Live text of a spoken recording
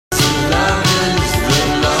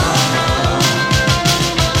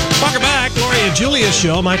Breakfast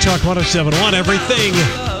Show, My Talk 107.1, Everything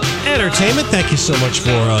Entertainment. Thank you so much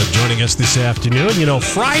for joining us this afternoon. You know,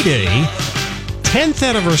 Friday, 10th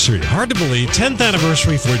anniversary. Hard to believe. 10th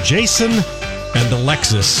anniversary for Jason and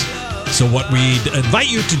Alexis. So what we'd invite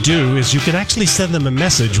you to do is you can actually send them a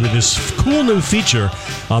message with this cool new feature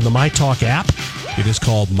on the My Talk app. It is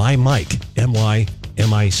called My Mic,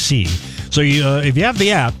 M-Y-M-I-C. So if you have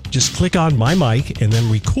the app, just click on My Mic and then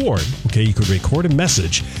record. Okay, you could record a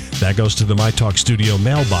message. That goes to the My Talk Studio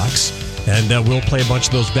mailbox. And we'll play a bunch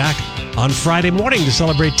of those back on Friday morning to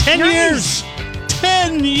celebrate 10 years.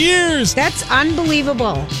 10 years. That's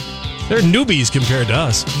unbelievable. They're newbies compared to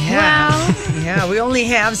us. Yeah. Well, Yeah, we only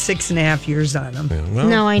have 6.5 years on them. Yeah, well,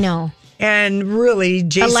 no, I know. And really,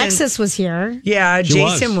 Jason... Alexis was here. Yeah, She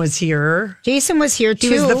Jason was here. Jason was here, too.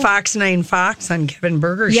 He was the Fox 9 Fox on Kevin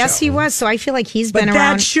Berger's show. Yes, he was. So I feel like he's been But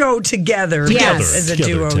around. that show together Yes. as a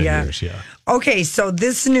Together duo, 10 yeah. years, yeah. Okay, so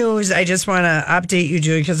this news, I just want to update you,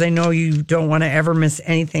 Julie, because I know you don't want to ever miss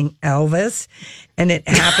anything Elvis. And it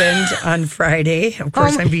happened on Friday. Of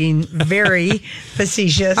course, I'm being very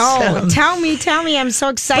facetious. Oh, tell me. I'm so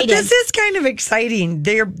excited. But this is kind of exciting.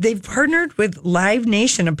 They've partnered with Live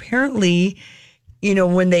Nation. Apparently, you know,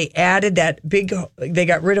 when they added that they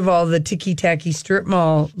got rid of all the ticky-tacky strip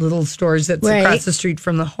mall little stores that's Right. across the street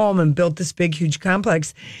from the home and built this big, huge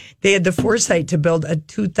complex. They had the foresight to build a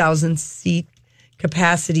 2,000-seat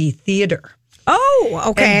capacity theater. Oh,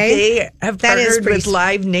 okay. And they have That is partnered pretty with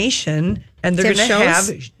Live Nation, and they're To going to have have,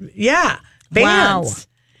 shows? bands. Wow.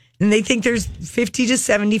 And they think there's 50 to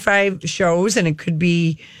 75 shows, and it could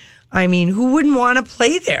be, I mean, who wouldn't want to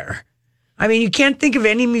play there? I mean, you can't think of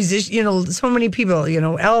any musician, you know, so many people, you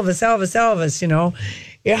know, Elvis, you know.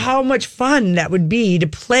 Yeah, how much fun that would be to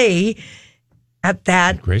play at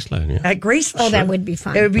that. Graceland, yeah. At Graceland. Oh, that would be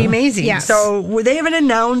fun. It would be amazing. Yes. So they haven't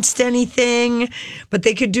announced anything, but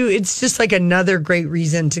they could do, it's just like another great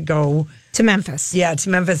reason to go. To Memphis. Yeah, to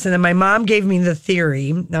Memphis. And then my mom gave me the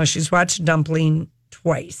theory. Now she's watched Dumpling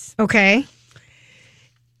twice. Okay.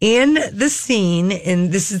 In the scene,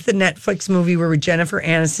 and this is the Netflix movie where Jennifer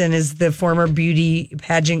Aniston is the former beauty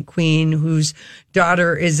pageant queen whose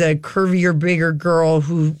daughter is a curvier, bigger girl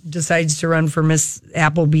who decides to run for Miss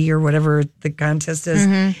Applebee or whatever the contest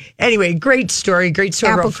is. Anyway, great story Apple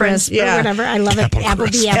about friends. crisp or whatever. I love it.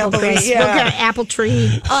 Applebee, apple crisp. yeah. Look at apple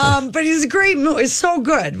tree. But it's a great movie. It's so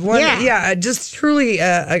good. Just truly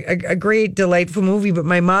a great, delightful movie. But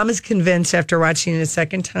my mom is convinced after watching it a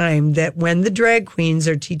second time that when the drag queens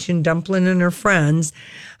are teaching Dumpling and her friends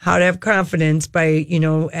how to have confidence by, you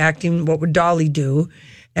know, acting, what would Dolly do?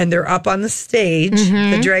 And they're up on the stage,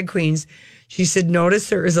 the drag queens. She said, notice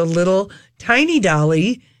there is a little tiny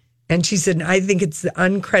Dolly. And she said, I think it's the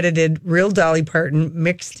uncredited real Dolly Parton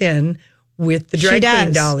mixed in with the drag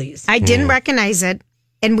queen dollies. I didn't recognize it,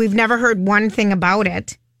 and we've never heard one thing about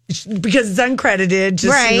it. Because it's uncredited,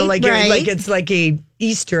 just you know, like it's like a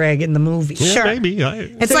Easter egg in the movie. Yeah, Sure. maybe.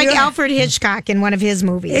 It's So like you're- Alfred Hitchcock in one of his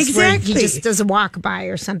movies. Where Exactly. he just does a walk by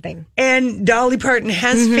or something. And Dolly Parton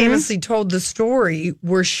has famously told the story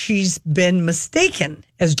where she's been mistaken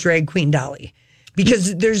as drag queen Dolly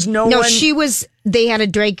because there's no No, one. they had a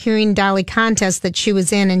drag queen dolly contest that she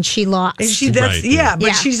was in and she lost. And Right. but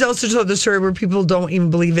Yeah. she's also told the story where people don't even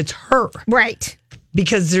believe it's her Right.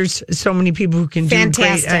 because there's so many people who can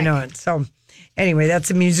Fantastic. do great. I know it. So anyway, that's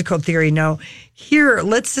a musical theory. Now here,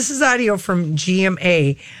 this is audio from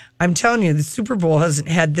GMA. I'm telling you, the Super Bowl hasn't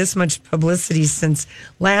had this much publicity since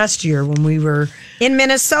last year when we were In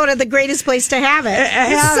Minnesota, the greatest place to have it.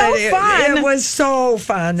 It's so fun. It was so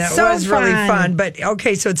fun. That So was really fun. fun. But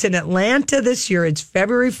okay, so it's in Atlanta this year. It's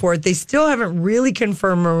February 4th. They still haven't really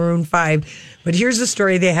confirmed Maroon 5. But here's the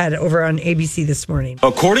story they had over on ABC this morning.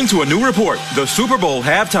 According to a new report, the Super Bowl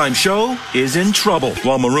halftime show is in trouble.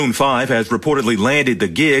 While Maroon 5 has reportedly landed the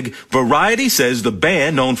gig, Variety says the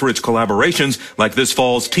band, known for its collaborations like this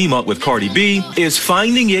fall's team up with Cardi B, is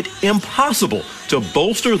finding it impossible to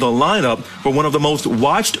bolster the lineup for one of the most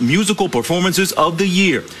watched musical performances of the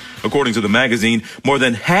year. According to the magazine, more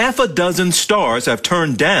than half a dozen stars have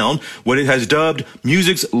turned down what it has dubbed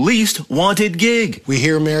music's least wanted gig. We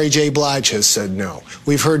hear Mary J. Blige has said no.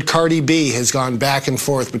 We've heard Cardi B has gone back and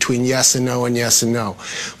forth between yes and no and yes and no.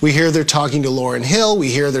 We hear they're talking to Lauryn Hill. We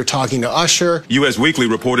hear they're talking to Usher. U.S. Weekly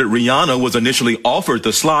reported Rihanna was initially offered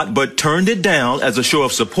the slot but turned it down as a show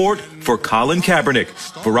of support for Colin Kaepernick.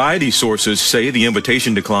 Variety sources say the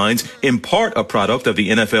invitation declines in part a product of the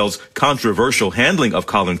NFL's controversial handling of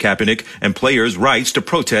Colin Kaepernick and players' rights to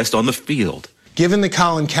protest on the field. given the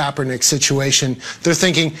Colin Kaepernick situation, they're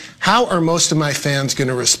thinking, how are most of my fans going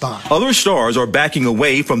to respond? Other stars are backing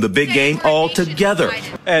away from the big game altogether.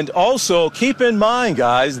 And also keep in mind,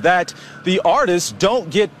 guys, that the artists don't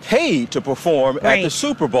get paid to perform at the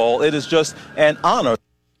Super Bowl. It is just an honor.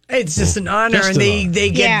 It's just an honor, and they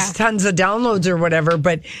get tons of downloads or whatever.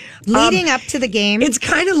 But leading up to the game, it's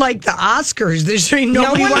kind of like the Oscars. There's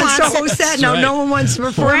nobody wants to host that. No, no one wants to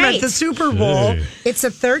perform at the Super Bowl. It's a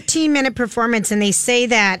 13-minute performance, and they say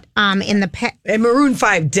that in the and Maroon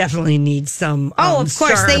 5 definitely needs some. Of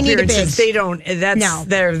course, they need a big. They don't. That's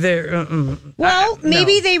they're. Well,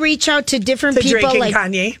 maybe they reach out to different people, Drake like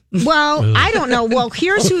and Kanye. Well, I don't know. Well,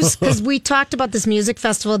 here's who's, because we talked about this music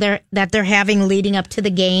festival that they're having leading up to the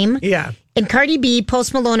game. Yeah. And Cardi B,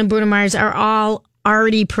 Post Malone, and Bruno Mars are all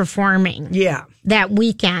already performing. Yeah. That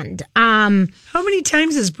weekend. How many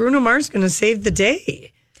times is Bruno Mars going to save the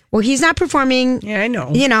day? Well, he's not performing. Yeah, I know.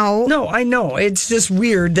 You know. No, I know. It's just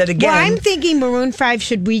weird that again. Well, I'm thinking Maroon 5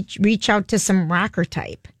 should reach out to some rocker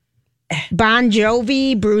type. Bon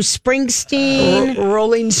Jovi, Bruce Springsteen,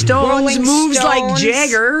 Rolling Stones moves like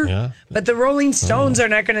Jagger. Yeah. But the Rolling Stones are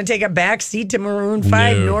not going to take a back seat to Maroon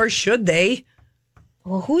 5, nor should they.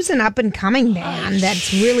 Well, who's an up-and-coming band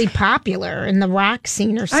that's really popular in the rock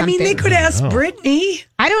scene or something? I mean, they could ask Britney.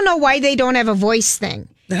 I don't know why they don't have a voice thing.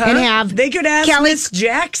 And have they could ask Kelly Miss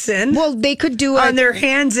Jackson. Well, they could do it on their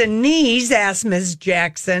hands and knees. Ask Miss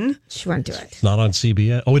Jackson. She won't do it. It's not on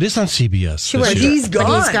CBS. Oh, it is on CBS. She would. He's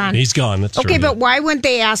gone. He's gone. That's okay, true. but why wouldn't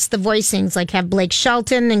they ask the voicings? Like have Blake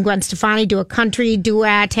Shelton and Gwen Stefani do a country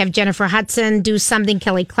duet. Have Jennifer Hudson do something.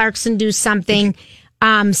 Kelly Clarkson do something.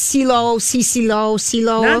 CeeLo.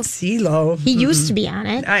 Not CeeLo. He used to be on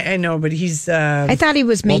it. I know, but he's. I thought he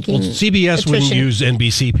was making. CBS wouldn't use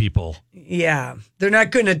NBC people. Yeah, they're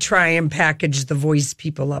not going to try and package the voice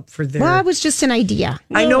people up for their. Well, it was just an idea.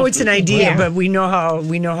 I know it's an idea, but we know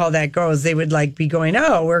how that goes. They would like be going,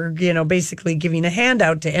 oh, we're basically giving a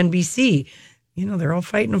handout to NBC. They're all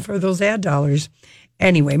fighting for those ad dollars.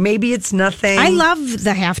 Anyway, maybe it's nothing. I love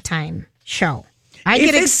the halftime show. I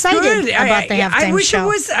get excited about the halftime show.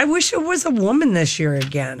 I wish it was a woman this year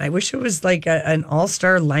again. I wish it was like an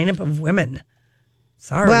all-star lineup of women.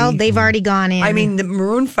 Sorry. Well, they've already gone in. I mean, the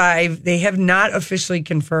Maroon 5, they have not officially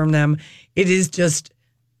confirmed them. It is just,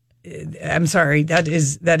 I'm sorry, that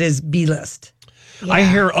is B-list. Yeah. I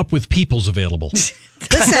hear Up With People's available. Listen,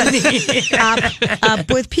 up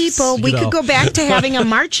with people. We could go back to having a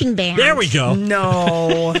marching band. There we go.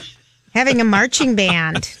 No. Having a marching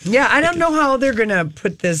band. Yeah, I don't know how they're going to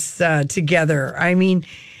put this together. I mean,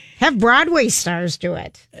 have Broadway stars do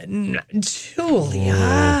it.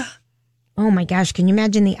 Julia. Oh my gosh, can you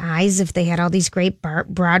imagine the eyes if they had all these great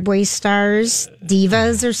Broadway stars,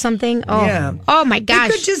 divas or something? Oh, yeah. Oh my gosh.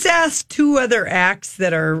 You could just ask two other acts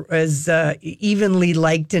that are as evenly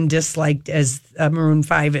liked and disliked as Maroon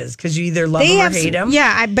 5 is, because you either love them or hate them.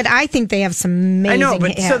 Yeah, but I think they have some amazing I know,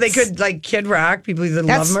 but hits. so they could, like Kid Rock, people either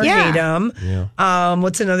love them or hate them. Yeah.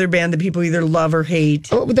 What's another band that people either love or hate?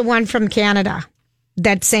 Oh, the one from Canada.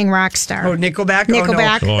 That sang Rockstar. Oh, Nickelback?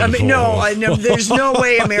 Nickelback. Oh, no. I mean, no, there's no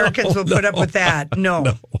way Americans will put up with that.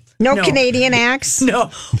 No. No Canadian acts? No.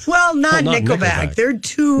 Well, not Nickelback. They're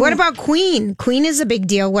too... What about Queen? Queen is a big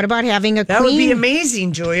deal. What about having a Queen? That would be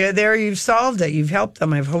amazing, Julia. There, you've solved it. You've helped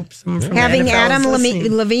them. I've hoped someone from having NFL Adam is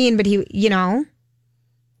Levine, but he,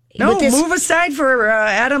 No, move aside for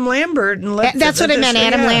Adam Lambert and let. That's what I meant,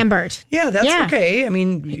 Adam Lambert. Yeah, that's okay. I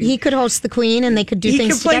mean, he could host the Queen, and they could do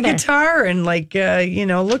things together. He could play guitar and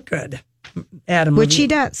look good. Adam, which he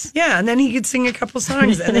does. Yeah, and then he could sing a couple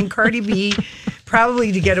songs, and then Cardi B,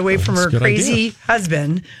 probably to get away from her crazy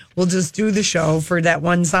husband, will just do the show for that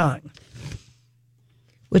one song.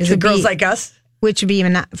 Which is it Girls Like Us? Which would be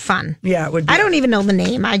even fun. Yeah, it would be. I don't even know the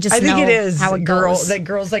name. I think it is how it goes. That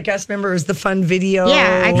Girls Like Us, remember, is the fun video.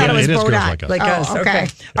 Yeah, I thought it was Bodak. Like Us. Okay.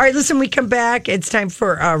 All right, listen, we come back. It's time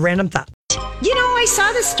for Random Thought. I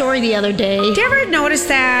saw this story the other day. Did you ever notice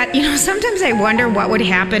that? Sometimes I wonder what would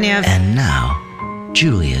happen if... And now,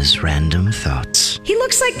 Julia's Random Thoughts. He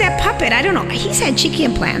looks like that puppet. I don't know. He's had cheeky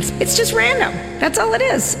implants. It's just random. That's all it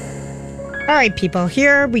is. All right, people,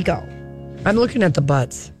 here we go. I'm looking at the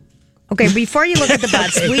butts. Okay, before you look at the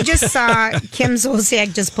butts, we just saw Kim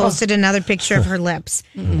Zolciak just posted another picture of her lips.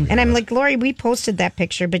 And I'm like, Lori, we posted that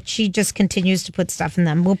picture, but she just continues to put stuff in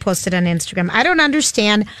them. We'll post it on Instagram. I don't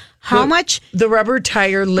understand how much... The rubber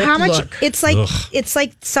tire lip look. It's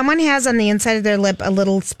like someone has on the inside of their lip a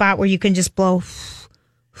little spot where you can just blow...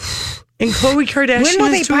 And Khloe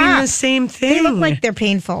Kardashian is doing the same thing. They look like they're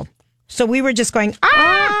painful. So we were just going,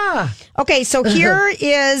 ah! Okay, so here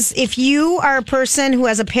is, if you are a person who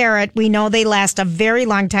has a parrot, we know they last a very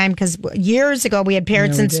long time because years ago we had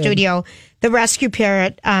parrots in studio. The rescue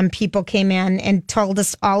parrot people came in and told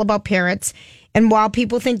us all about parrots. And while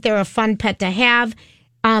people think they're a fun pet to have,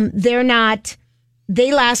 they're not.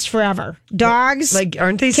 They last forever. Dogs, like,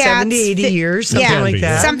 aren't they cats, 70, 80 years, something like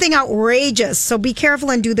that? Something outrageous. So be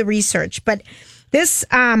careful and do the research. But this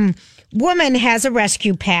woman has a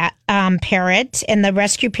rescue parrot, and the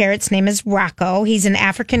rescue parrot's name is Rocco. He's an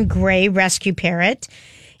African gray rescue parrot,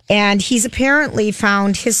 and he's apparently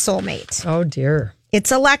found his soulmate. Oh, dear.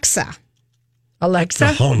 It's Alexa.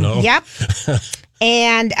 Alexa? Oh, no. Yep.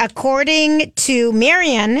 And according to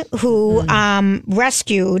Marion, who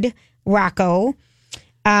rescued Rocco,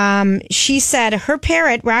 she said her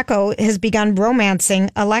parrot, Rocco, has begun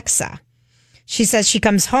romancing Alexa. She says she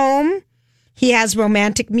comes home, he has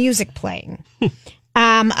romantic music playing.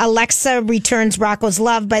 Alexa returns Rocco's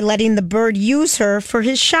love by letting the bird use her for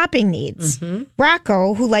his shopping needs.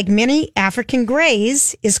 Rocco, who like many African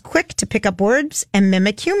greys, is quick to pick up words and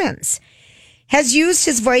mimic humans. Has used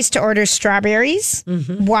his voice to order strawberries,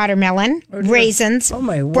 watermelon, raisins,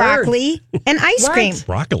 broccoli, and ice cream.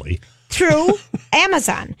 Broccoli. Through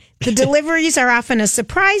Amazon. The deliveries are often a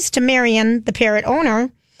surprise to Marion, the parrot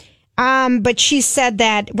owner. But she said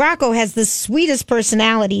that Rocco has the sweetest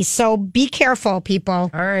personality. So be careful, people.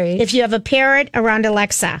 All right. If you have a parrot around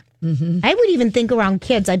Alexa. I would even think around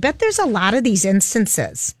kids. I bet there's a lot of these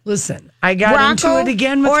instances. Listen, I got into it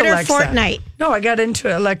again with order Alexa. Fortnite. No, I got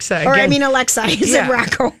into Alexa again. Or I mean Alexa. I said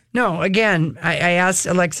Rocco. No, again, I asked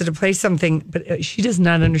Alexa to play something, but she does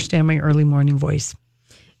not understand my early morning voice.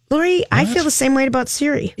 Lori, I feel the same way about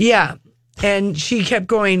Siri. Yeah. And she kept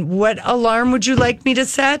going, what alarm would you like me to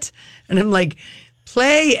set? And I'm like,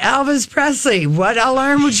 play Elvis Presley. What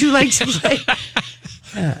alarm would you like to play?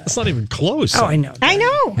 It's not even close. Oh, I know.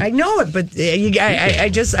 I know it, but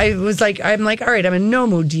I was like, I'm like, all right, I'm in no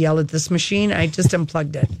mood to yell at this machine. I just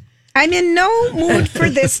unplugged it. I'm in no mood for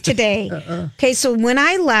this today. Okay, so when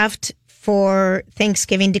I left for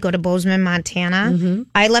Thanksgiving to go to Bozeman, Montana,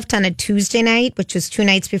 I left on a Tuesday night, which was 2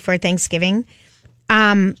 nights before Thanksgiving.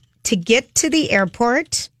 To get to the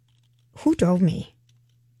airport, who drove me?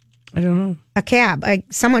 I don't know. A cab.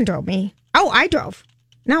 Someone drove me. Oh, I drove.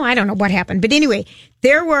 No, I don't know what happened. But anyway,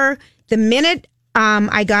 the minute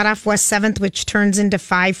I got off West 7th, which turns into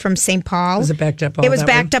 5 from St. Paul. Was it backed up all It was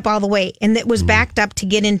backed up all the way. And it was backed up to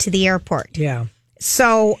get into the airport. Yeah.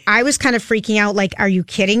 So I was kind of freaking out, like, are you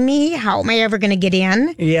kidding me? How am I ever going to get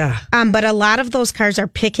in? Yeah. But a lot of those cars are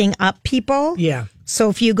picking up people. Yeah. So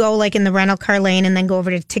if you go like in the rental car lane and then go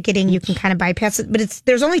over to ticketing, you can kind of bypass it. But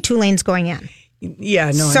there's only 2 lanes going in.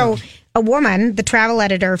 Yeah, no. So a woman, the travel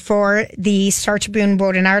editor for the Star Tribune,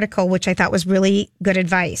 wrote an article, which I thought was really good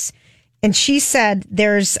advice. And she said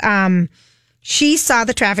she saw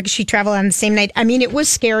the traffic. She traveled on the same night. I mean, it was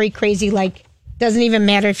scary, crazy, like, doesn't even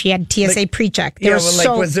matter if you had TSA pre-check.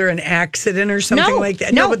 Was there an accident or something like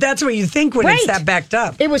that? No, but that's what you think when it's that backed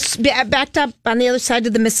up. It was backed up on the other side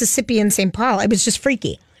of the Mississippi in St. Paul. It was just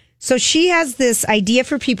freaky. So she has this idea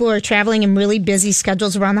for people who are traveling in really busy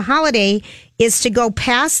schedules around the holiday is to go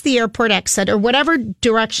past the airport exit or whatever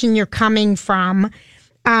direction you're coming from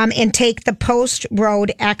and take the Post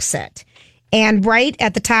Road exit. And right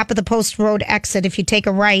at the top of the Post Road exit, if you take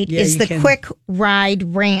a right, is the quick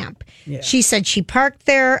ride ramp. Yeah. She said she parked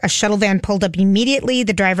there. A shuttle van pulled up immediately.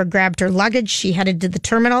 The driver grabbed her luggage. She headed to the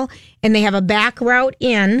terminal, and they have a back route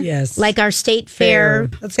in, like our state fair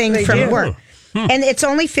thing from work. And it's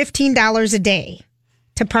only $15 a day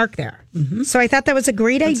to park there. So I thought that was a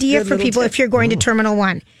great idea for people if you're going to Terminal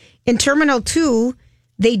 1. In Terminal 2,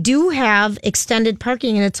 they do have extended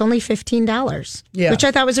parking, and it's only $15, which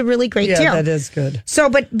I thought was a really great deal. Yeah, that is good. So,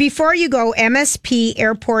 but before you go,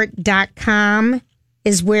 mspairport.com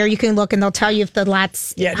is where you can look, and they'll tell you if the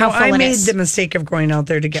lots, how full I it made is. the mistake of going out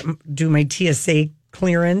there to do my TSA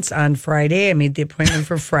clearance on Friday. I made the appointment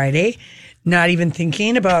for Friday. Not even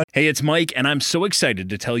thinking about... Hey, it's Mike, and I'm so excited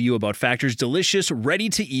to tell you about Factor's delicious,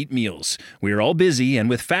 ready-to-eat meals. We are all busy, and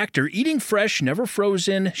with Factor, eating fresh, never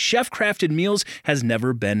frozen, chef-crafted meals has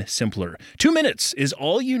never been simpler. 2 minutes is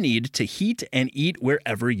all you need to heat and eat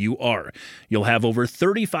wherever you are. You'll have over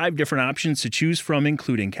 35 different options to choose from,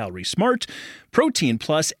 including Calorie Smart, Protein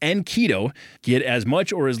Plus, and Keto. Get as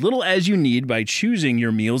much or as little as you need by choosing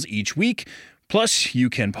your meals each week. Plus, you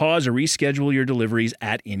can pause or reschedule your deliveries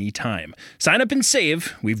at any time. Sign up and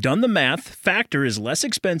save. We've done the math. Factor is less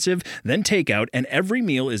expensive than takeout, and every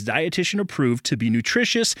meal is dietitian approved to be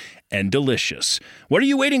nutritious and delicious. What are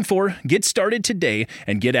you waiting for? Get started today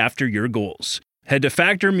and get after your goals. Head to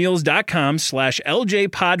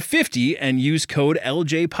factormeals.com/LJPod50 and use code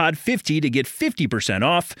LJPod50 to get 50%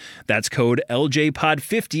 off. That's code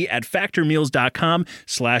LJPod50 at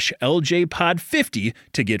factormeals.com/LJPod50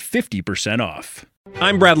 to get 50% off.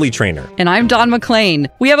 I'm Bradley Trainer. And I'm Don McClain.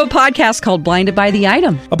 We have a podcast called Blinded by the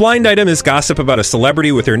Item. A blind item is gossip about a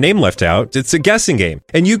celebrity with their name left out. It's a guessing game,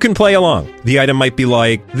 and you can play along. The item might be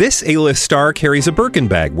like, this A-list star carries a Birkin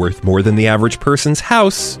bag worth more than the average person's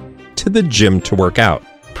house to the gym to work out.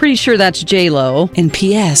 Pretty sure that's J-Lo. And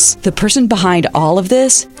P.S. the person behind all of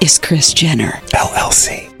this is Kris Jenner,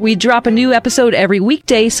 LLC. We drop a new episode every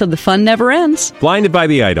weekday so the fun never ends. Blinded by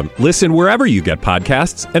the Item. Listen wherever you get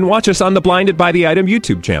podcasts and watch us on the Blinded by the Item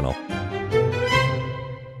YouTube channel.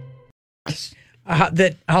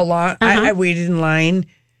 How long? I waited in line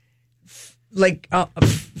like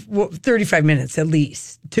 35 minutes at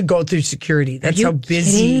least to go through security. That's how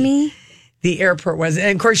busy the airport was.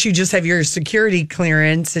 And of course, you just have your security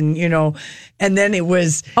clearance and, and then it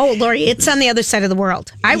was. Oh, Lori, it's on the other side of the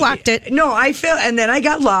world. I walked it. No, and then I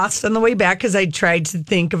got lost on the way back because I tried to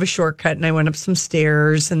think of a shortcut and I went up some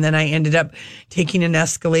stairs and then I ended up taking an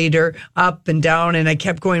escalator up and down and I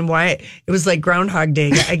kept going. Why? It was like Groundhog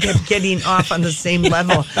Day. I kept getting off on the same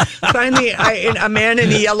level. Finally, a man in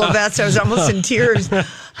a yellow vest, I was almost in tears.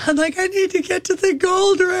 I'm like, I need to get to the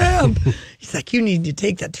gold ramp. He's like, you need to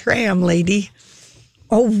take the tram, lady.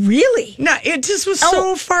 Oh, really? No, it just was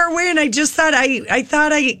so far away, and I just thought I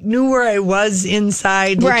thought I knew where I was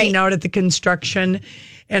inside, looking out at the construction,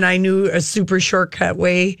 and I knew a super shortcut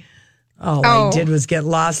way. All I did was get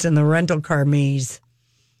lost in the rental car maze.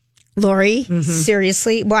 Lori,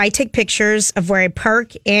 seriously? Well, I take pictures of where I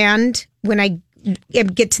park and when I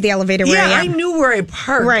get to the elevator where I am. I knew where I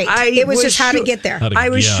parked. Right. It was just how to get there. I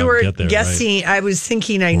was guessing. Right. I was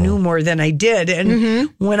thinking I knew more than I did. And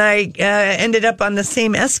when I ended up on the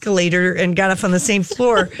same escalator and got off on the same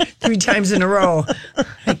floor 3 times in a row,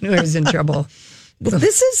 I knew I was in trouble. Well,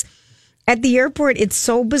 this is, at the airport, it's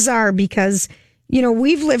so bizarre because,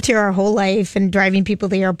 we've lived here our whole life and driving people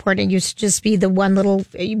to the airport, and it used to just be the one little,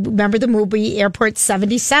 you remember the movie Airport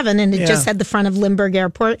 77, and it just had the front of Lindbergh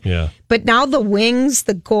Airport. Yeah. But now the wings,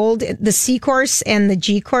 the gold, the C course and the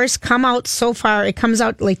G course come out so far, it comes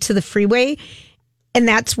out like to the freeway, and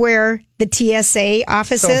that's where the TSA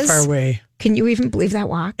office is. So far away. Can you even believe that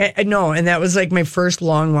walk? No, and that was like my first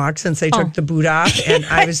long walk since I took the boot off, and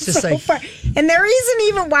I was just so far. And there isn't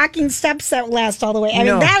even walking steps that last all the way. I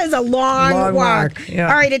mean, that is a long walk. Yeah.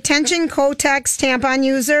 All right, attention Kotex tampon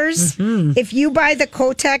users. If you buy the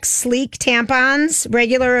Kotex Sleek tampons,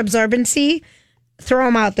 regular absorbency, throw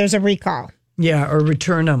them out. There's a recall. Yeah, or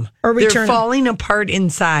return them. They're falling apart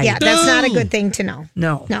inside. Yeah, that's not a good thing to know.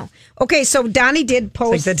 No. Okay, so Donnie did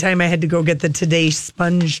post. It's like the time I had to go get the Today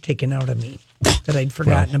sponge taken out of me that I'd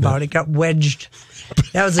forgotten about. It got wedged.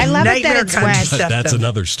 That was a nightmare concept. That's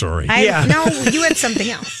another story. No, you had something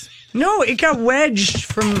else. No, it got wedged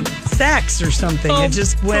from sex or something. It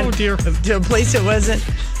just went to a place it wasn't.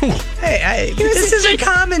 Hey, this is a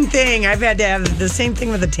common thing. I've had to have the same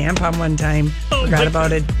thing with a tampon one time. Forgot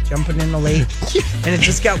about it, jumping in the lake. And it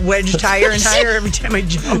just got wedged higher and higher every time I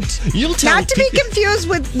jumped. Not to be confused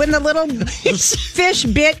with when the little fish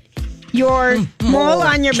bit your mole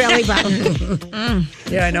on your belly button.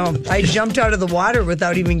 Yeah, I know. I jumped out of the water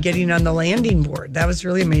without even getting on the landing board. That was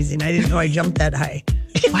really amazing. I didn't know I jumped that high.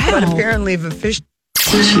 Wow. But apparently if a fish...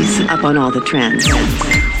 She's up on all the trends.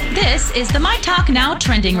 This is the My Talk Now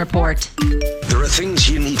Trending Report. There are things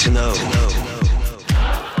you need to know.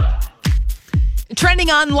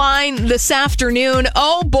 Trending online this afternoon.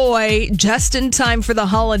 Oh boy, just in time for the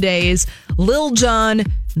holidays. Lil Jon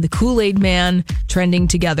and the Kool-Aid Man trending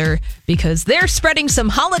together because they're spreading some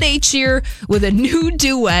holiday cheer with a new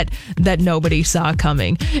duet that nobody saw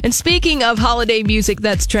coming. And speaking of holiday music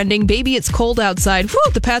that's trending, Baby It's Cold Outside.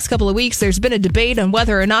 The past couple of weeks, there's been a debate on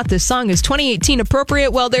whether or not this song is 2018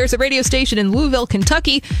 appropriate. Well, there's a radio station in Louisville,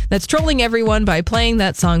 Kentucky that's trolling everyone by playing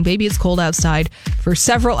that song, Baby It's Cold Outside, for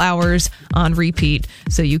several hours on repeat,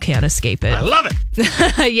 so you can't escape it. I love it.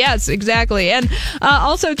 Yes, exactly. And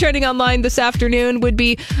also trending online this afternoon would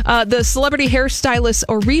be the celebrity hairstylist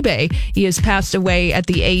Oribe. He has passed away at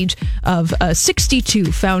the age of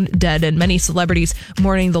 62, found dead, and many celebrities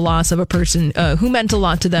mourning the loss of a person who meant a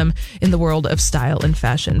lot to them in the world of style and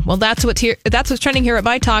fashion. Well, that's what's trending here at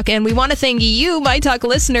My Talk, and we want to thank you, My Talk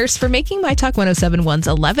listeners, for making My Talk 107.1's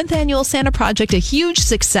 11th annual Santa Project a huge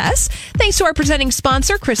success. Thanks to our presenting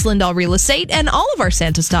sponsor, Chris Lindahl Real Estate, and all of our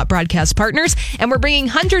Santa Stop broadcast partners. And we're bringing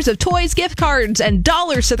hundreds of toys, gift cards, and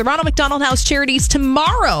dollars to the Ronald McDonald House charities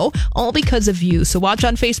tomorrow, all because of you. So watch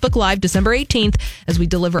on Facebook Live December 18th as we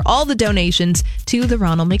deliver all the donations to the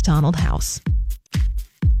Ronald McDonald House.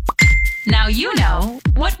 Now you know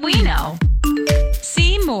what we know.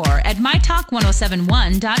 See more at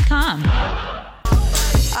mytalk1071.com.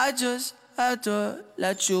 I just had to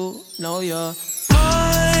let you know you're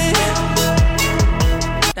mine,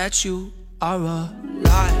 that you are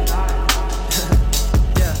alive.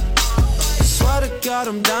 Yeah. Swear to God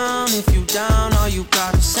I'm down. If you down, all you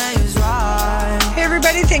gotta say is right. Hey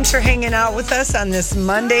everybody, thanks for hanging out with us on this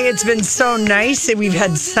Monday. It's been so nice that we've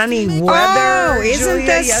had sunny weather. Oh, isn't Julia,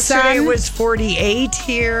 this yesterday sun? it was 48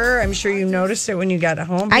 here. I'm sure you noticed it when you got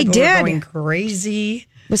home. I People did. were going crazy.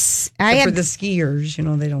 For the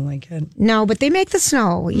skiers, they don't like it. No, but they make the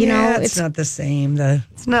snow. You know, it's not the same.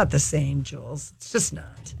 It's not the same, Jules. It's just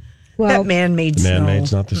not. Well, that man-made snow.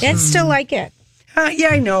 Man-made's not the same. It's still like it.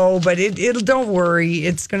 Yeah, I know, but it'll. Don't worry,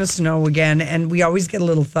 it's going to snow again, and we always get a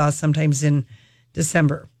little thaw sometimes in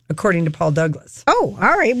December, according to Paul Douglas. Oh,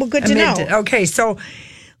 all right. Well, good to know. Okay, so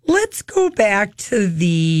let's go back to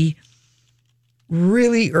the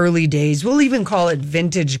really early days. We'll even call it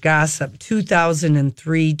vintage gossip,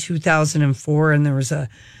 2003, 2004, and there was a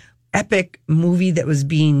epic movie that was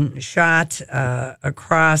being shot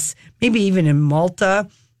across, maybe even in Malta,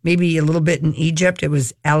 maybe a little bit in Egypt. It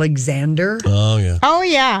was Alexander. Oh, yeah. Oh,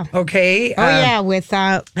 yeah. Okay. Oh, yeah, with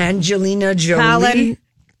Angelina Jolie,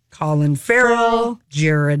 Colin Farrell,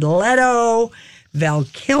 Jared Leto, Val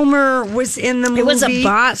Kilmer was in the movie. It was a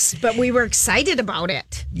bust, but we were excited about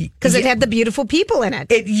it because it had the beautiful people in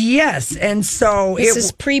it. Yes, and so this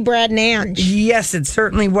is pre-Brad and Ange. Yes, it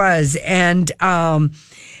certainly was. And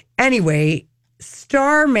anyway,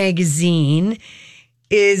 Star Magazine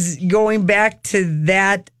is going back to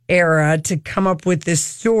that era to come up with this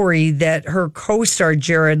story that her co-star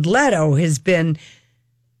Jared Leto has been,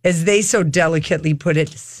 as they so delicately put it,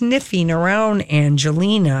 sniffing around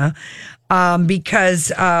Angelina. Because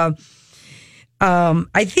I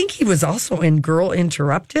think he was also in Girl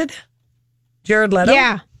Interrupted, Jared Leto.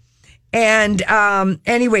 Yeah. And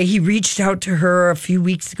anyway, he reached out to her a few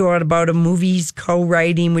weeks ago about a movie he's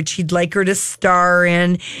co-writing, which he'd like her to star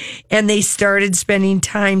in. And they started spending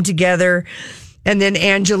time together. And then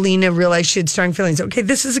Angelina realized she had strong feelings. Okay,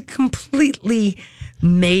 this is a completely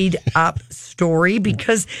made up story,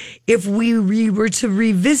 because if we were to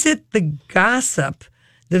revisit the gossip,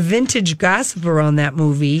 the vintage gossip around that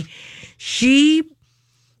movie,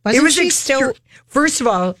 first of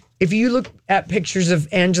all, if you look at pictures of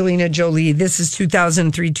Angelina Jolie, this is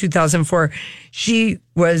 2003, 2004, she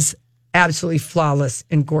was absolutely flawless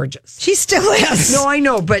and gorgeous. She still is. No, I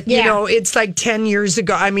know, but it's like 10 years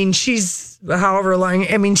ago. I mean, she's however long.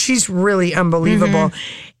 I mean, she's really unbelievable.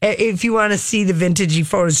 Mm-hmm. If you want to see the vintagey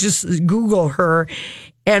photos, just Google her.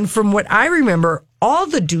 And from what I remember, all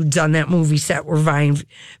the dudes on that movie set were vying.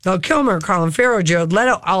 Val Kilmer, Colin Farrell, Jared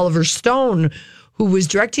Leto, Oliver Stone, who was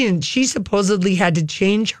directing, and she supposedly had to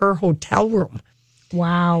change her hotel room.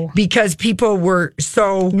 Wow. Because people were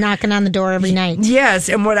so... knocking on the door every night. Yes,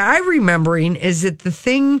 and what I'm remembering is that the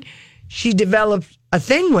thing she developed a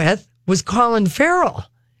thing with was Colin Farrell.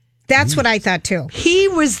 That's what I thought too. He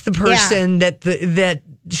was the person that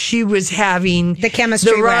she was having the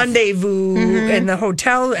chemistry, the rendezvous, and the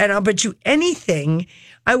hotel. And I'll bet you anything,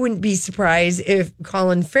 I wouldn't be surprised if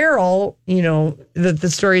Colin Farrell, the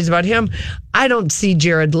story is about him. I don't see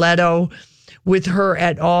Jared Leto with her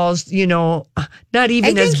at all. Not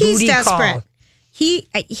even as booty call.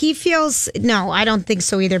 He feels, no, I don't think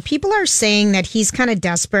so either. People are saying that he's kind of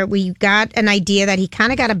desperate. We got an idea that he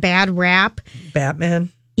kind of got a bad rap.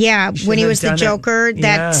 Batman. Yeah, when he was the Joker,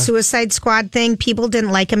 that Suicide Squad thing, people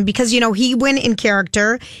didn't like him because, he went in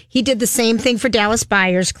character. He did the same thing for Dallas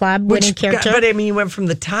Buyers Club, went in character. But I mean, he went from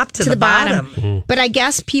the top to the bottom. Mm-hmm. But I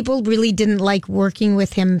guess people really didn't like working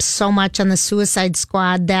with him so much on the Suicide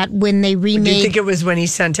Squad that when they remade... Do you think it was when he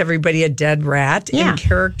sent everybody a dead rat in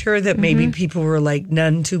character that maybe people were like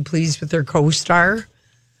none too pleased with their co-star?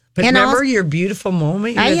 But and remember your beautiful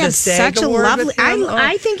moment? I had such a lovely...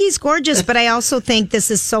 I think he's gorgeous, but I also think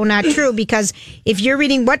this is so not true because if you're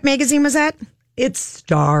reading... What magazine was that? It's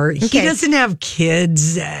Star. Okay. He doesn't have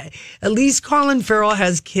kids. At least Colin Farrell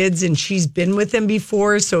has kids and she's been with him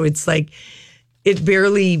before, so it's like it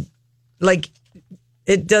barely...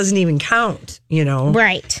 it doesn't even count,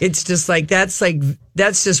 Right. It's just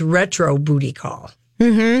that's just retro booty call.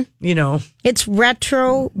 Mm-hmm. It's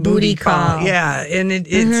retro booty call. Yeah, and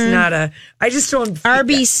it's not a... I just don't...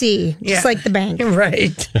 RBC, just like the bank.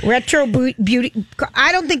 Right. Retro beauty...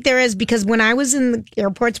 I don't think there is because when I was in the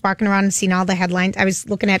airports walking around and seeing all the headlines, I was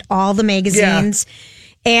looking at all the magazines.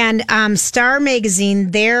 Yeah. And Star Magazine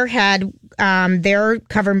there had their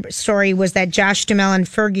cover story was that Josh Duhamel and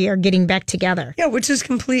Fergie are getting back together. Yeah, which is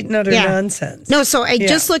complete and utter nonsense. No, so I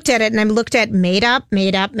just looked at it and I looked at made up.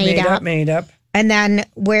 And then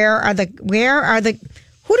where are the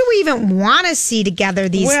who do we even want to see together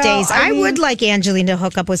these days? I would like Angelina to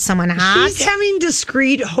hook up with someone hot. She's having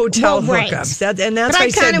discreet hotel hookups. That's but I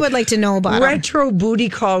kind of would like to know about retro booty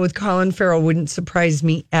call with Colin Farrell wouldn't surprise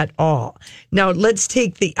me at all. Now let's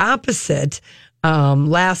take the opposite.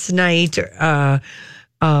 Last night,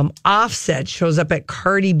 Offset shows up at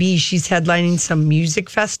Cardi B. She's headlining some music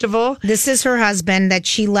festival. This is her husband that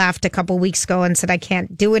she left a couple weeks ago and said, I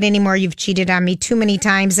can't do it anymore. You've cheated on me too many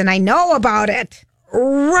times and I know about it.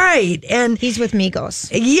 Right. And he's with Migos.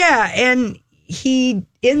 Yeah. And he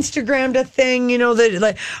Instagrammed a thing, that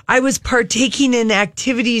like I was partaking in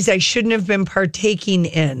activities I shouldn't have been partaking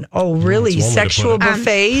in. Oh, really? Sexual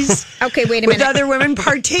buffets? Okay, wait a with minute. Other women.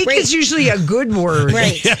 Partake is usually a good word.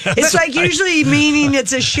 Right. It's like usually meaning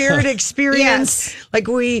it's a shared experience. Yes. Like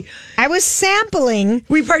I was sampling.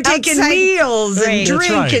 We partake in meals and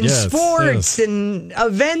drink and sports and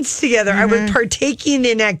events together. I was partaking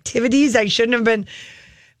in activities I shouldn't have been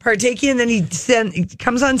partaking, and then he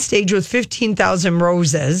comes on stage with 15,000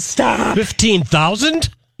 roses. Stop. 15,000?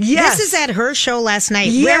 Yes. This is at her show last night.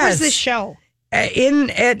 Yes. Where was this show? In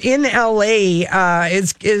LA,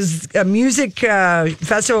 is a music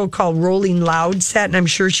festival called Rolling Loud set, and I'm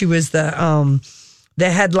sure she was the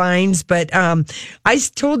headlines. But I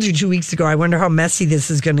told you 2 weeks ago, I wonder how messy this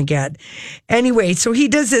is going to get. Anyway, so he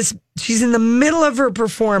does this. She's in the middle of her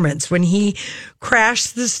performance when he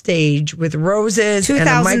crashed the stage with roses and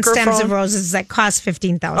a microphone. 2,000 stems of roses that cost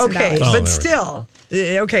 $15,000. Okay, but still,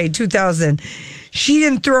 2,000. She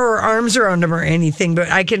didn't throw her arms around him or anything, but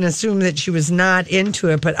I can assume that she was not into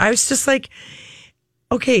it. But I was just like,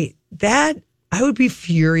 okay, I would be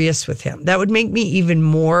furious with him. That would make me even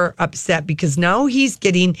more upset because now he's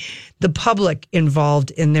getting the public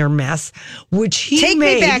involved in their mess, which he Take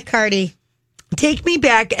me back, Cardi. Take me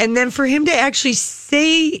back. And then for him to actually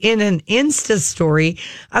say in an Insta story,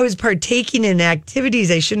 I was partaking in activities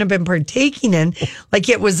I shouldn't have been partaking in, like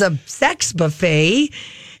it was a sex buffet.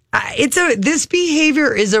 This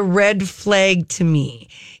behavior is a red flag to me.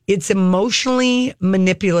 It's emotionally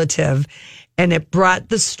manipulative, and it brought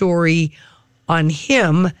the story on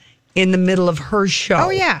him in the middle of her show. Oh,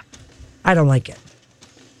 yeah. I don't like it.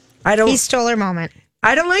 He stole her moment.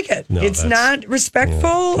 I don't like it. No, it's not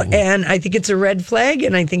respectful, and I think it's a red flag,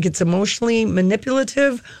 and I think it's emotionally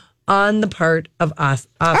manipulative on the part of Offset.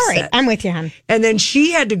 All right, I'm with you, hon. And then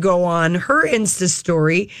she had to go on her Insta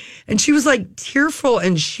story, and she was like tearful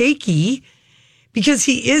and shaky because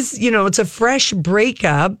he is, it's a fresh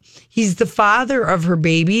breakup. He's the father of her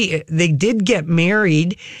baby. They did get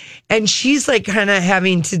married, and she's like kind of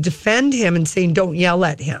having to defend him and saying, don't yell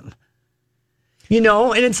at him.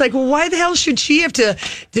 And it's like, well, why the hell should she have to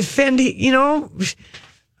defend, pisses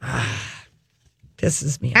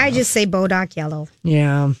me off. I just say Bodak yellow.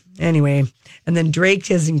 Yeah. Anyway. And then Drake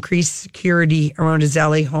has increased security around his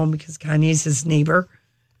LA home because Kanye's his neighbor.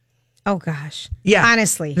 Oh, gosh. Yeah.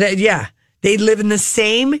 Honestly. They live in the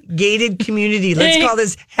same gated community. Let's call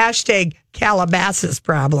this hashtag Calabasas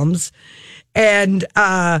problems. And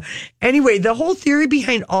anyway, the whole theory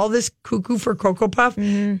behind all this cuckoo for Cocoa Puff,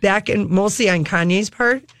 back and mostly on Kanye's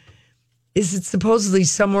part, is it supposedly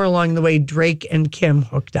somewhere along the way Drake and Kim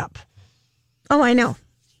hooked up. Oh, I know.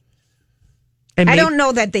 And I don't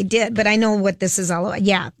know that they did, but I know what this is all about.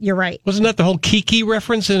 Yeah, you're right. Wasn't that the whole Kiki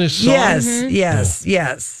reference in his song?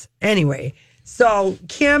 Yes. Anyway, so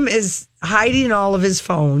Kim is hiding all of his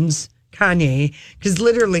phones. Kanye, because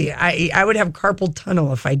literally I would have carpal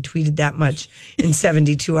tunnel if I tweeted that much in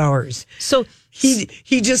 72 hours. So he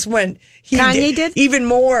just went. Kanye did even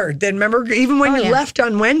more than remember. Even when he left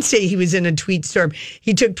on Wednesday, he was in a tweet storm.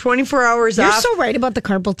 He took 24 hours off. You're so right about the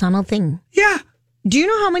carpal tunnel thing. Yeah. Do you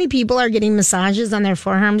know how many people are getting massages on their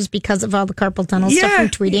forearms because of all the carpal tunnel stuff from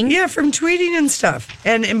tweeting? Yeah, from tweeting and stuff.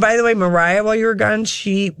 And by the way, Mariah, while you were gone,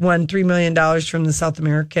 she won $3 million from the South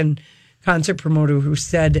American concert promoter who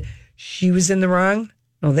said she was in the wrong.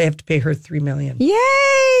 No, they have to pay her $3 million.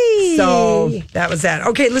 Yay! So that was that.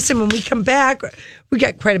 Okay, listen, when we come back, we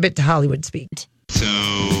got quite a bit to Hollywood speak. So,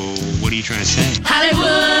 what are you trying to say?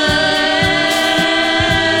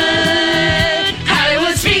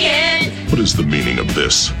 Hollywood speaking. What is the meaning of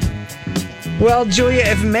this? Well, Julia,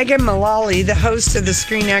 if Megan Mullally, the host of the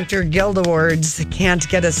Screen Actor Guild Awards, can't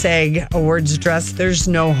get a SAG Awards dress, there's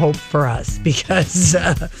no hope for us because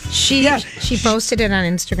she posted it on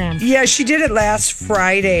Instagram. Yeah, she did it last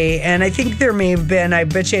Friday, and I think there may have been, I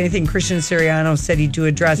bet you anything, Christian Siriano said he'd do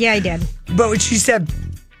a dress. Yeah, he did. But what she said,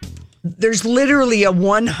 there's literally a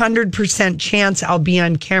 100% chance I'll be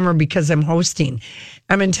on camera because I'm hosting.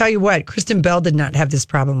 I'm going to tell you what, Kristen Bell did not have this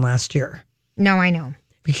problem last year. No, I know.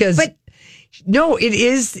 It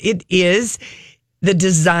is. The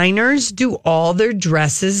designers do all their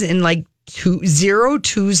dresses in like 0,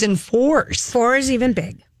 2s, and 4s. 4 is even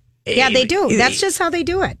big. Yeah, they do. That's just how they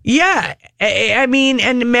do it. Yeah. I mean,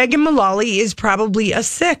 and Megan Mullally is probably a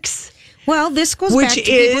 6. Well, this goes back to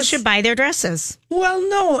people should buy their dresses. Well,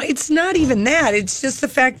 no, it's not even that. It's just the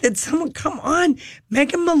fact that come on,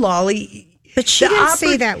 Megan Mullally. But she didn't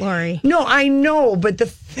say that, Lori. No, I know, but the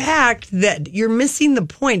fact that you're missing the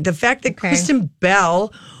point, the fact that Kristen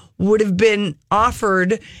Bell would have been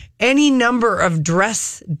offered any number of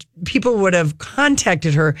people would have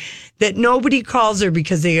contacted her, that nobody calls her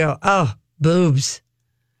because they go, oh, boobs.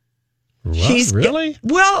 What? Really?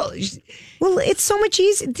 Well, it's so much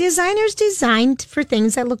easier. Designers designed for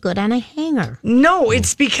things that look good on a hanger. No,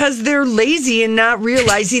 it's because they're lazy and not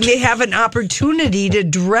realizing they have an opportunity to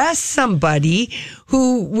dress somebody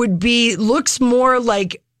who looks more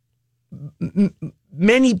like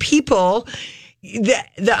many people.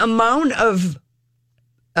 The amount of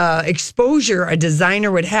exposure a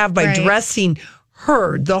designer would have by dressing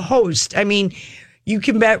her, the host. I mean, you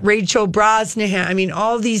can bet Rachel Brosnahan. I mean,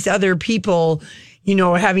 all these other people,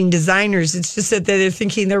 having designers. It's just that they're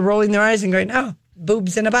thinking, they're rolling their eyes and going, oh,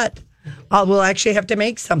 boobs and a butt. We'll actually have to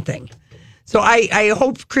make something. So I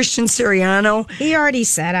hope Christian Siriano. He already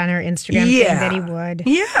said on her Instagram thing that he would.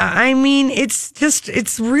 Yeah, I mean,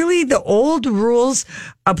 it's really the old rules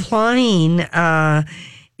applying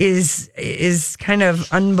is kind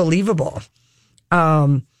of unbelievable.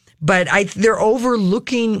 But they're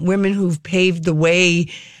overlooking women who've paved the way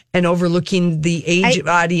and overlooking the age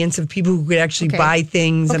audience of people who could actually buy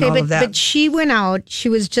things and all of that. But she went out. She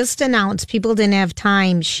was just announced. People didn't have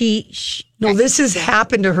time. No, this has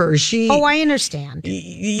happened to her. I understand.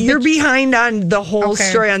 You're behind on the whole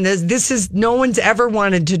story on this. No one's ever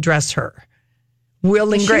wanted to dress her.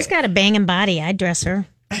 Will and Grace. She's got a banging body. I'd dress her.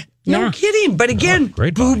 No kidding. But again,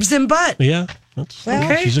 boobs and butt. Yeah.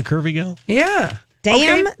 She's a curvy gal. Yeah.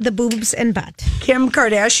 Damn the boobs and butt. Kim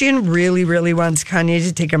Kardashian really, really wants Kanye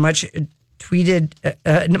to take a much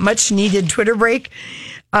needed Twitter break.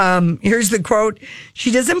 Here's the quote.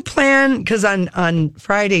 She doesn't plan, because on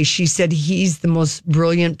Friday she said he's the most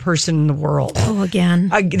brilliant person in the world. Oh, again.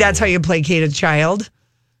 That's how you placate a child,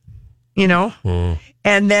 And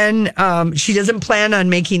then she doesn't plan on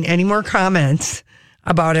making any more comments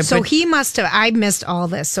about it. So he must have. I missed all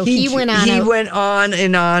this. So he went on. He went on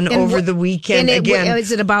and on over the weekend. Again,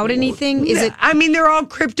 is it about anything? Is it? I mean, they're all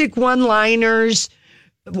cryptic one-liners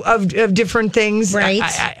of different things. Right.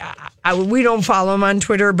 We don't follow him on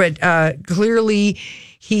Twitter, but clearly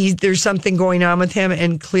there's something going on with him,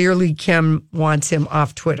 and clearly Kim wants him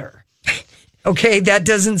off Twitter. Okay, that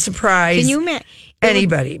doesn't surprise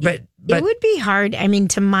anybody, but it would be hard. I mean,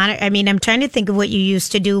 to monitor. I mean, I'm trying to think of what you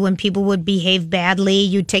used to do when people would behave badly.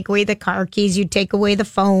 You'd take away the car keys, you'd take away the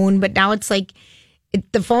phone, but now it's like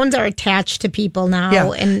the phones are attached to people now.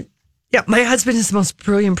 Yeah. And my husband is the most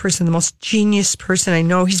brilliant person, the most genius person I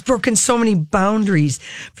know. He's broken so many boundaries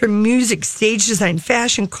from music, stage design,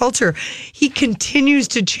 fashion, culture. He continues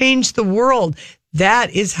to change the world. That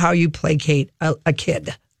is how you placate a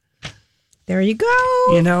kid. There you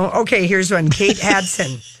go. Okay, here's one. Kate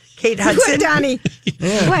Hudson. Kate Hudson. What, Donnie?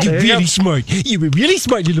 Yeah. You're really smart. You're a really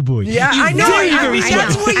smart little boy. Yeah, I know.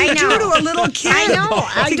 That's what you do to a little kid. I know.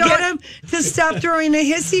 To get him to stop throwing a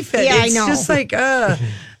hissy fit. Yeah, it's I know. Just like,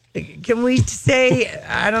 can we say,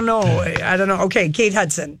 I don't know. Okay, Kate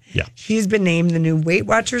Hudson. Yeah. She's been named the new Weight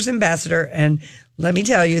Watchers ambassador. And let me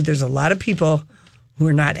tell you, there's a lot of people who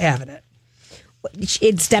are not having it.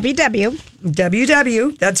 It's WW.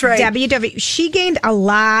 WW, that's right. WW. She gained a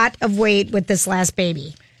lot of weight with this last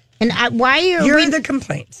baby. And why are the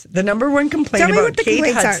complaints? The number one complaint about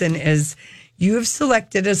Kate Hudson is you have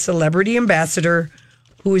selected a celebrity ambassador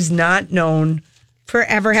who is not known for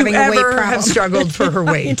ever having a weight problem. Have struggled for her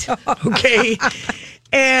weight. Okay.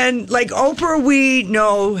 And like Oprah, we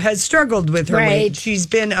know, has struggled with her weight. She's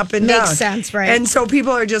been up and down. Makes sense, right? And so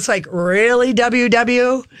people are just like, really,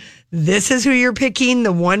 WW? This is who you're picking,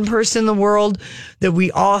 the one person in the world that we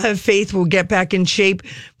all have faith will get back in shape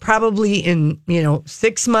probably in,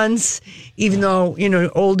 6 months, even though,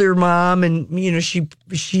 older mom and, she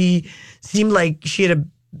seemed like she had a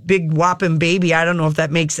big whopping baby. I don't know if that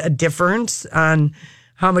makes a difference on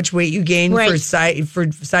how much weight you gain for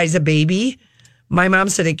size of baby. My mom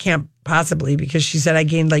said it can't possibly, because she said I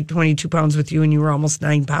gained like 22 pounds with you and you were almost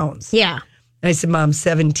 9 pounds. Yeah. And I said, Mom,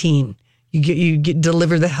 17. You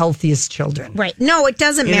deliver the healthiest children. Right. No, it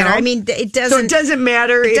doesn't matter. know? I mean, it doesn't. So it doesn't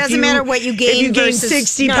matter. It doesn't matter what you gain. If you gain versus,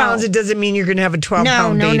 60 pounds, it doesn't mean you're going to have a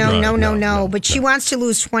 12-pound baby. No. But she wants to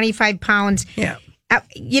lose 25 pounds. Yeah.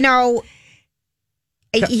 Here.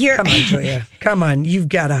 Come on, Julia. Come on. You've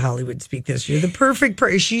got a Hollywood speak this year. The perfect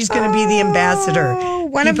person. She's going to be the ambassador.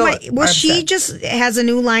 She just has a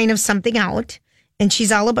new line of something out. And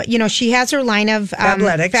she's all about, she has her line of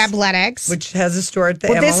Fabletics, which has a store at the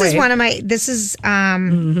MOA. This is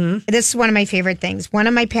one of my favorite things. One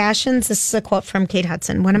of my passions, this is a quote from Kate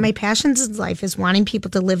Hudson. One of my passions in life is wanting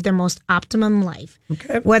people to live their most optimum life,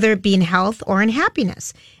 whether it be in health or in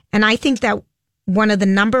happiness. And I think that one of the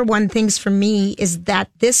number one things for me is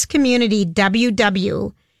that this community,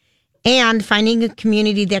 WW, and finding a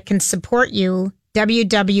community that can support you,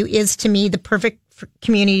 WW is to me the perfect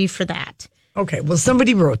community for that. Okay, well,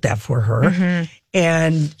 somebody wrote that for her,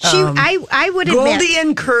 and I would admit, Goldie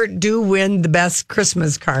and Kurt do win the best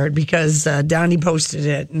Christmas card because Donnie posted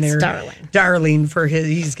it, and they're darling for his.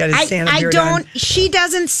 He's got his Santa beard on. She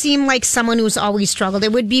doesn't seem like someone who's always struggled.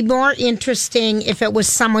 It would be more interesting if it was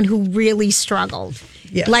someone who really struggled,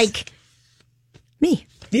 like me.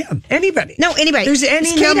 Yeah, anybody. No, anybody. There's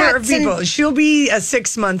any number of people. She'll be a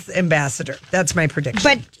 6-month ambassador. That's my prediction.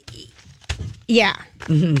 But yeah.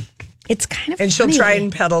 Mm-hmm. It's kind of and she'll try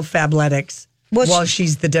and peddle Fabletics while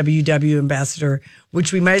she's the WW ambassador,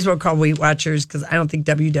 which we might as well call Weight Watchers because I don't think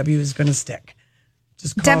WW is going to stick.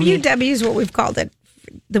 Just WW is what we've called it.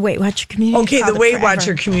 The Weight Watcher community. Okay, the Weight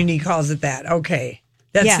Watcher community calls it that. Okay.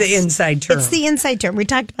 That's the inside term. It's the inside term. We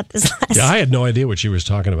talked about this last. Yeah, I had no idea what she was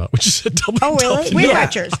talking about. Which is Oh, really? Weight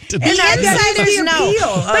Watchers. The insiders know.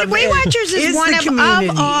 But Weight Watchers is one of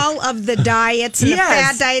all of the diets and the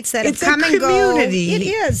fad diets that have come and go. It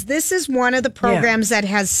is. This is one of the programs that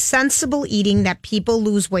has sensible eating that people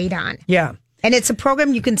lose weight on. Yeah. And it's a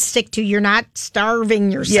program you can stick to. You're not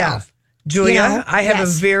starving yourself. Yeah. Julia, I have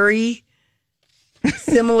a very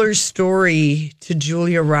similar story to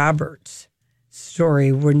Julia Roberts.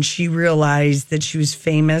 Story when she realized that she was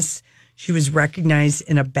famous. She was recognized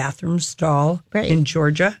in a bathroom stall in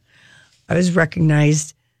Georgia. I was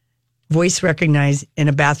voice recognized in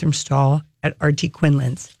a bathroom stall at R.T.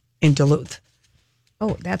 Quinlan's in Duluth.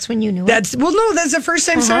 Oh, that's when you knew it? Well, no, that's the first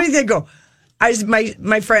time somebody did go.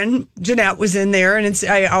 My friend Jeanette was in there, and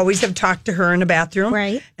I always have talked to her in a bathroom.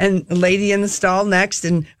 Right. And a lady in the stall next,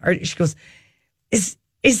 and she goes,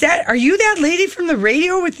 are you that lady from the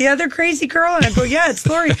radio with the other crazy girl? And I go, yeah, it's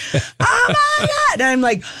Lori. Oh my God. And I'm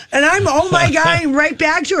like, oh my God, right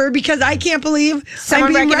back to her because I can't believe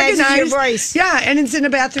someone recognizes your voice. Yeah, and it's in a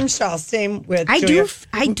bathroom stall. Same with Julia.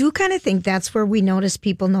 I do kind of think that's where we noticed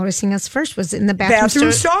people noticing us first was in the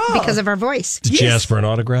bathroom stall because of our voice. Did she ask for an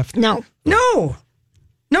autograph? No,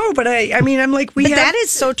 but I mean, I'm like, that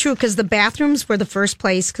is so true because the bathrooms were the first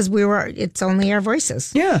place because it's only our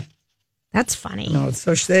voices. Yeah. That's funny. No, it's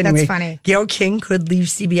so anyway, that's funny. Gayle King could leave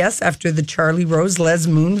CBS after the Charlie Rose Les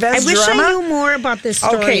Moonves drama. I wish I knew more about this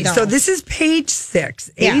story. Okay, so this is page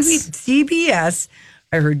 6. Yes. CBS.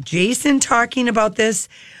 I heard Jason talking about this.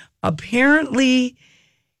 Apparently,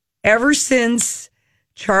 ever since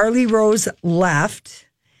Charlie Rose left,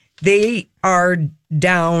 they are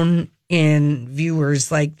down in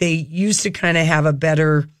viewers. Like they used to kind of have a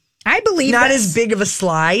better. I believe not as big of a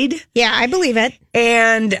slide. Yeah, I believe it.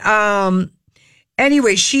 And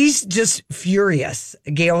anyway, she's just furious,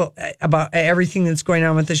 Gayle, about everything that's going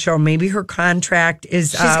on with the show. Maybe her contract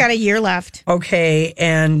is She's got a year left. Okay.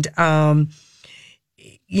 And, I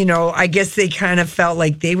guess they kind of felt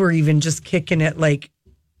like they were even just kicking it like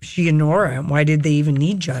she and Nora. And why did they even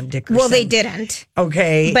need John Dickerson? Well, they didn't.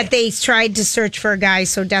 Okay. But they tried to search for a guy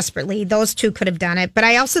so desperately. Those two could have done it. But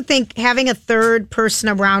I also think having a third person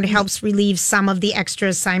around helps relieve some of the extra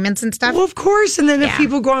assignments and stuff. Well, of course. And then if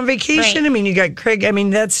people go on vacation, I mean, you got Craig. I mean,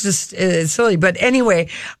 that's just silly. But anyway,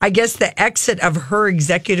 I guess the exit of her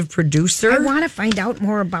executive producer. I want to find out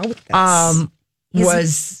more about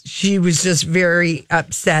this. She was just very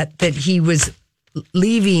upset that he was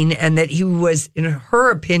leaving and that he was, in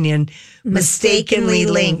her opinion, mistakenly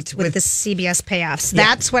linked with the CBS payoffs.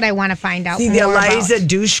 That's what I want to find out more the Eliza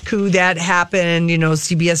Dushku that happened.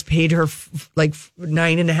 CBS paid her like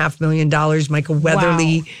 $9.5 million. Michael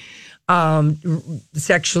Weatherly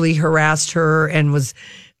sexually harassed her and was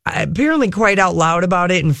apparently quite out loud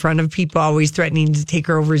about it in front of people, always threatening to take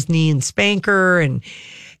her over his knee and spank her. And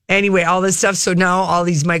anyway, all this stuff. So now all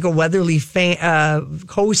these Michael Weatherly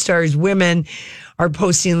co-stars, women, are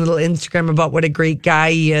posting a little Instagram about what a great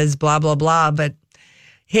guy he is, blah, blah, blah. But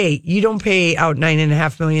hey, you don't pay out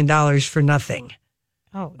 $9.5 million for nothing.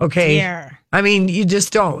 Oh, okay. dear. I mean, you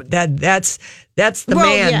just don't. That's the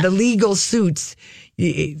man. Yeah. The legal suits.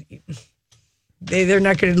 They're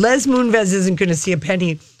not going to. Les Moonves isn't going to see a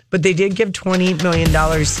penny, but they did give $20 million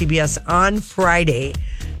CBS on Friday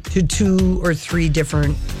to 2 or 3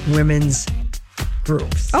 different women's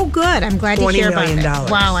groups. Oh, good. I'm glad to hear about $20 million. that.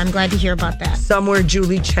 Wow, I'm glad to hear about that. Somewhere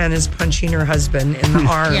Julie Chen is punching her husband in the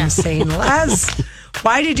arm, Yeah. saying, Les,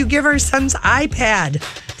 why did you give our son's iPad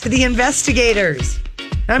to the investigators?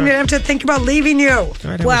 I'm going to have to think about leaving you.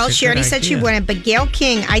 Well, she already said she wouldn't, but Gayle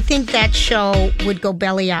King, I think that show would go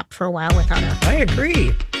belly up for a while without her. I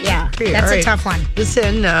agree. Yeah, All that's right. a tough one.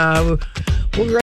 Listen, we'll